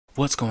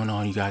What's going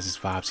on, you guys? It's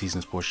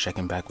VYBESZN Sports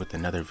checking back with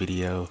another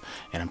video,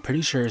 and I'm pretty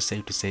sure it's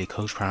safe to say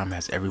Coach Prime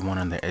has everyone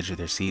on the edge of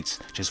their seats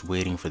just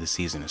waiting for the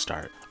season to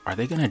start. Are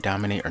they going to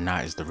dominate or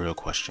not is the real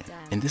question.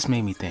 And this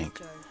made me think,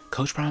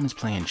 Coach Prime is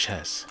playing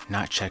chess,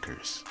 not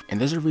checkers. And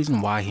there's a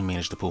reason why he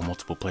managed to pull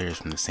multiple players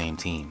from the same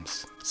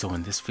teams. So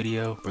in this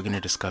video, we're going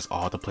to discuss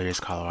all the players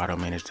Colorado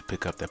managed to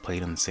pick up that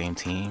played on the same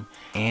team,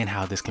 and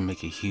how this can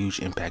make a huge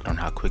impact on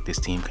how quick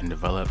this team can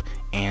develop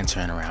and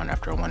turn around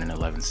after a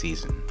 1-11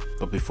 season.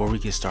 But before we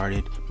get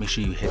started, make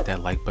sure you hit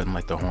that like button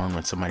like the horn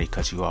when somebody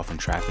cuts you off in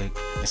traffic,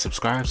 and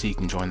subscribe so you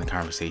can join the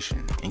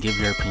conversation and give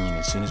your opinion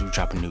as soon as we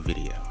drop a new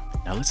video.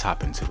 Now let's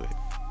hop into it.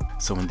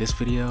 So in this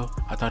video,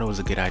 I thought it was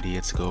a good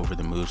idea to go over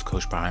the moves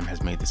Coach Prime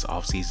has made this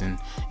offseason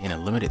in a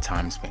limited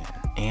time span,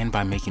 and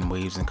by making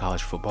waves in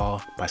college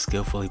football by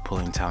skillfully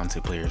pulling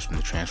talented players from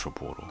the transfer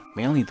portal,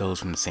 mainly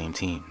those from the same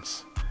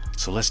teams.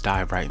 So let's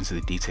dive right into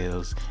the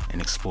details and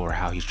explore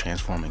how he's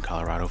transforming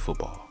Colorado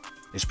football.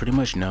 It's pretty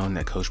much known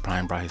that Coach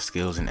Prime brought his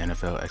skills and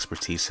NFL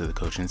expertise to the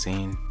coaching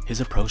scene.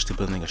 His approach to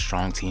building a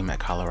strong team at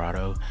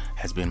Colorado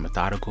has been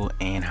methodical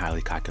and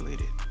highly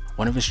calculated.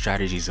 One of his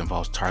strategies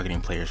involves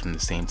targeting players from the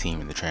same team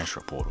in the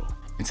transfer portal.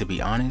 And to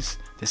be honest,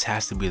 this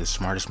has to be the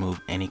smartest move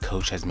any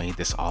coach has made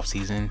this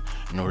offseason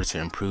in order to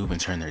improve and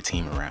turn their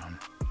team around.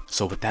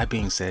 So with that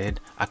being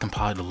said, I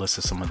compiled a list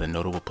of some of the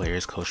notable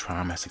players Coach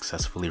Prime has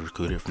successfully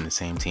recruited from the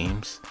same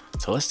teams.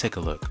 So let's take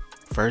a look.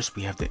 First,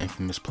 we have the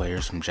infamous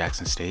players from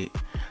Jackson State.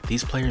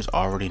 These players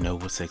already know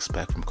what to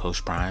expect from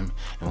Coach Prime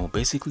and will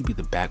basically be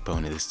the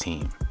backbone of this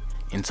team.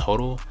 In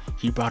total,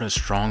 he brought a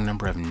strong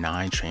number of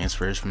 9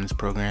 transfers from this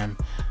program.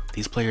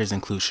 These players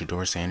include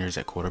Shedeur Sanders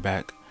at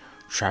quarterback,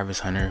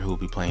 Travis Hunter, who will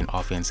be playing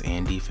offense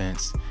and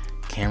defense,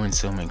 Cameron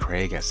Silman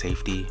Craig at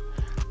safety,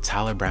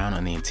 Tyler Brown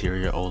on the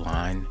interior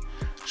O-line,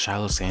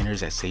 Shiloh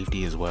Sanders at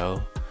safety as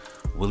well,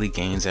 Willie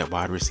Gaines at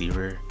wide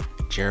receiver,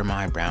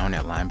 Jeremiah Brown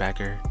at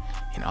linebacker,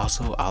 and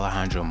also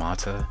Alejandro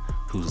Mata,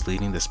 who's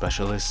leading the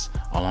specialists,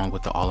 along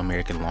with the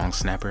All-American long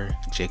snapper,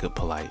 Jacob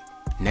Polite.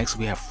 Next,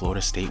 we have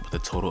Florida State with a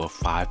total of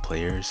 5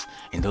 players,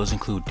 and those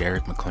include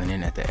Derek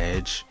McClendon at the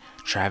edge,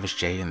 Travis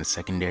Jay in the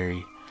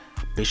secondary,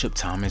 Bishop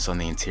Thomas on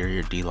the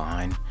interior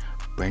D-line,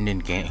 Brendan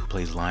Gant, who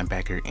plays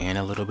linebacker and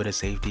a little bit of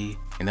safety,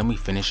 and then we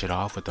finish it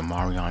off with the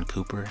Marion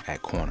Cooper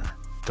at corner.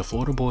 The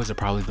Florida boys are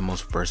probably the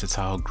most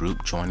versatile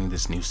group joining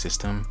this new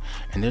system,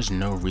 and there's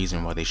no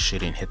reason why they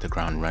shouldn't hit the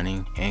ground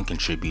running and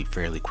contribute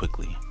fairly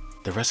quickly.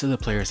 The rest of the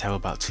players have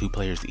about 2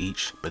 players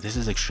each, but this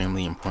is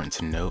extremely important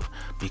to note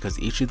because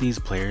each of these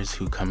players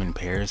who come in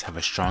pairs have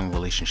a strong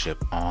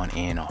relationship on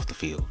and off the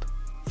field.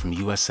 From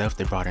USF,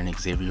 they brought in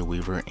Xavier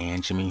Weaver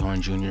and Jimmy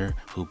Horn Jr.,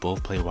 who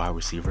both play wide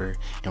receiver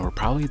and were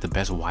probably the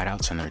best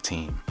wideouts on their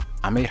team.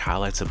 I made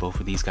highlights of both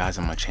of these guys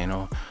on my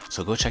channel,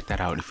 so go check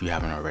that out if you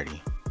haven't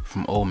already.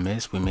 From Ole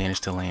Miss, we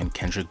managed to land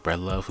Kendrick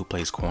Breadlove, who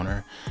plays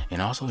corner,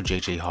 and also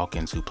JJ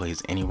Hawkins, who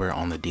plays anywhere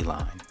on the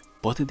D-line.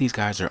 Both of these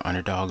guys are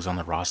underdogs on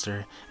the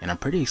roster, and I'm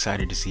pretty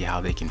excited to see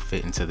how they can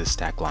fit into this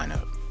stacked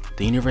lineup.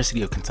 The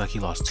University of Kentucky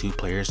lost 2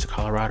 players to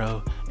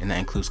Colorado, and that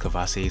includes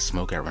Kavase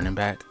Smoke at running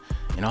back,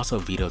 and also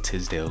Vito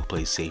Tisdale, who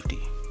plays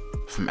safety.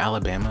 From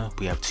Alabama,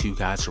 we have 2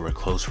 guys who were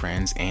close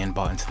friends and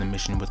bought into the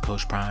mission with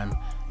Coach Prime,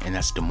 and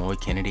that's Demoy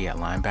Kennedy at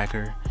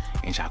linebacker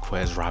and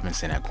Jaquez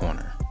Robinson at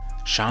corner.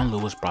 Sean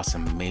Lewis brought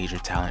some major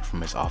talent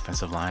from his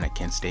offensive line at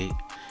Kent State,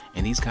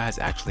 and these guys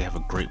actually have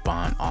a great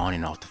bond on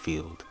and off the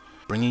field.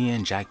 Bringing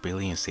in Jack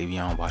Bailey and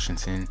Savion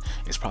Washington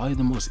is probably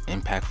the most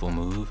impactful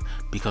move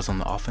because on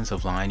the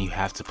offensive line you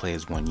have to play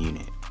as one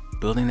unit.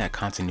 Building that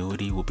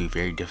continuity will be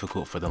very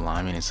difficult for the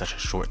linemen in such a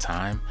short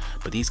time,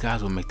 but these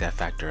guys will make that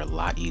factor a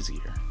lot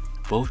easier.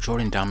 Both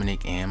Jordan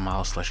Dominic and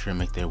Miles Slusher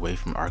make their way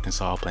from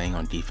Arkansas playing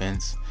on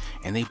defense,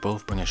 and they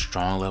both bring a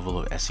strong level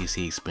of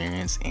SEC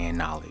experience and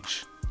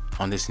knowledge.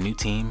 On this new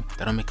team,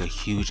 that'll make a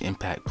huge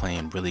impact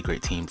playing really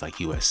great teams like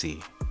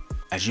USC.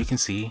 As you can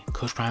see,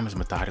 Coach Prime has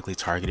methodically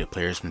targeted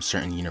players from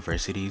certain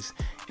universities,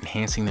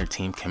 enhancing their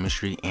team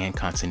chemistry and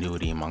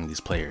continuity among these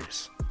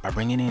players. By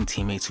bringing in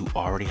teammates who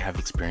already have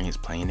experience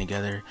playing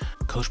together,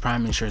 Coach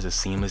Prime ensures a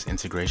seamless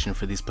integration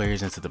for these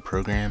players into the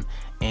program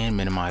and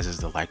minimizes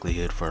the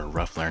likelihood for a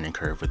rough learning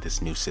curve with this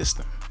new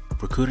system.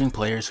 Recruiting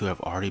players who have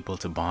already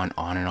built a bond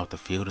on and off the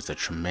field is a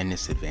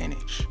tremendous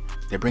advantage.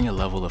 They bring a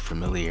level of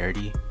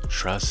familiarity,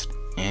 trust,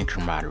 and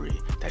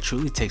camaraderie that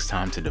truly takes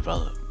time to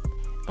develop.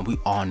 And we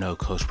all know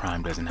Coach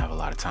Prime doesn't have a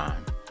lot of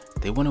time.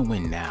 They want to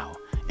win now,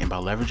 and by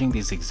leveraging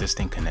these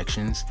existing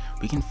connections,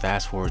 we can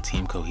fast forward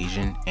team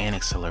cohesion and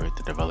accelerate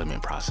the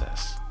development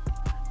process.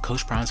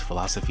 Coach Prime's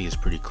philosophy is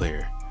pretty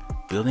clear.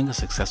 Building a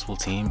successful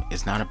team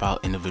is not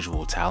about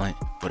individual talent,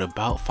 but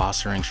about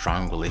fostering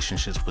strong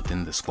relationships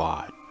within the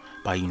squad.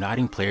 By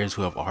uniting players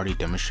who have already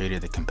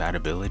demonstrated the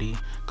compatibility,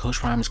 Coach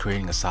Prime is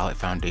creating a solid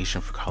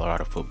foundation for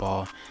Colorado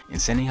football and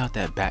sending out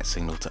that bat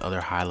signal to other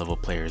high-level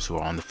players who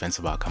are on the fence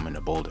about coming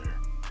to Boulder.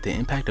 The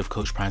impact of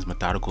Coach Prime's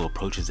methodical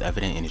approach is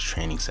evident in his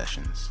training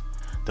sessions.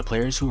 The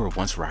players who were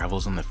once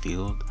rivals on the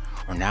field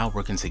are now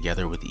working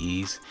together with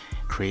ease,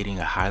 creating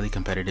a highly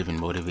competitive and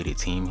motivated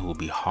team who will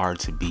be hard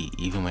to beat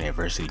even when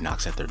adversity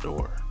knocks at their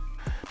door.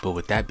 But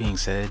with that being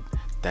said,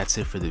 that's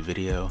it for the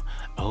video.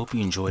 I hope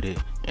you enjoyed it,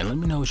 and let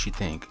me know what you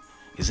think.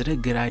 Is it a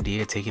good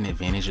idea taking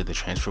advantage of the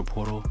transfer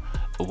portal,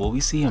 or will we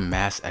see a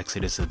mass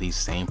exodus of these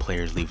same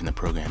players leaving the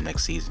program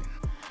next season?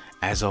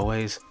 As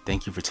always,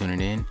 thank you for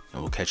tuning in,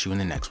 and we'll catch you in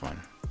the next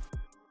one.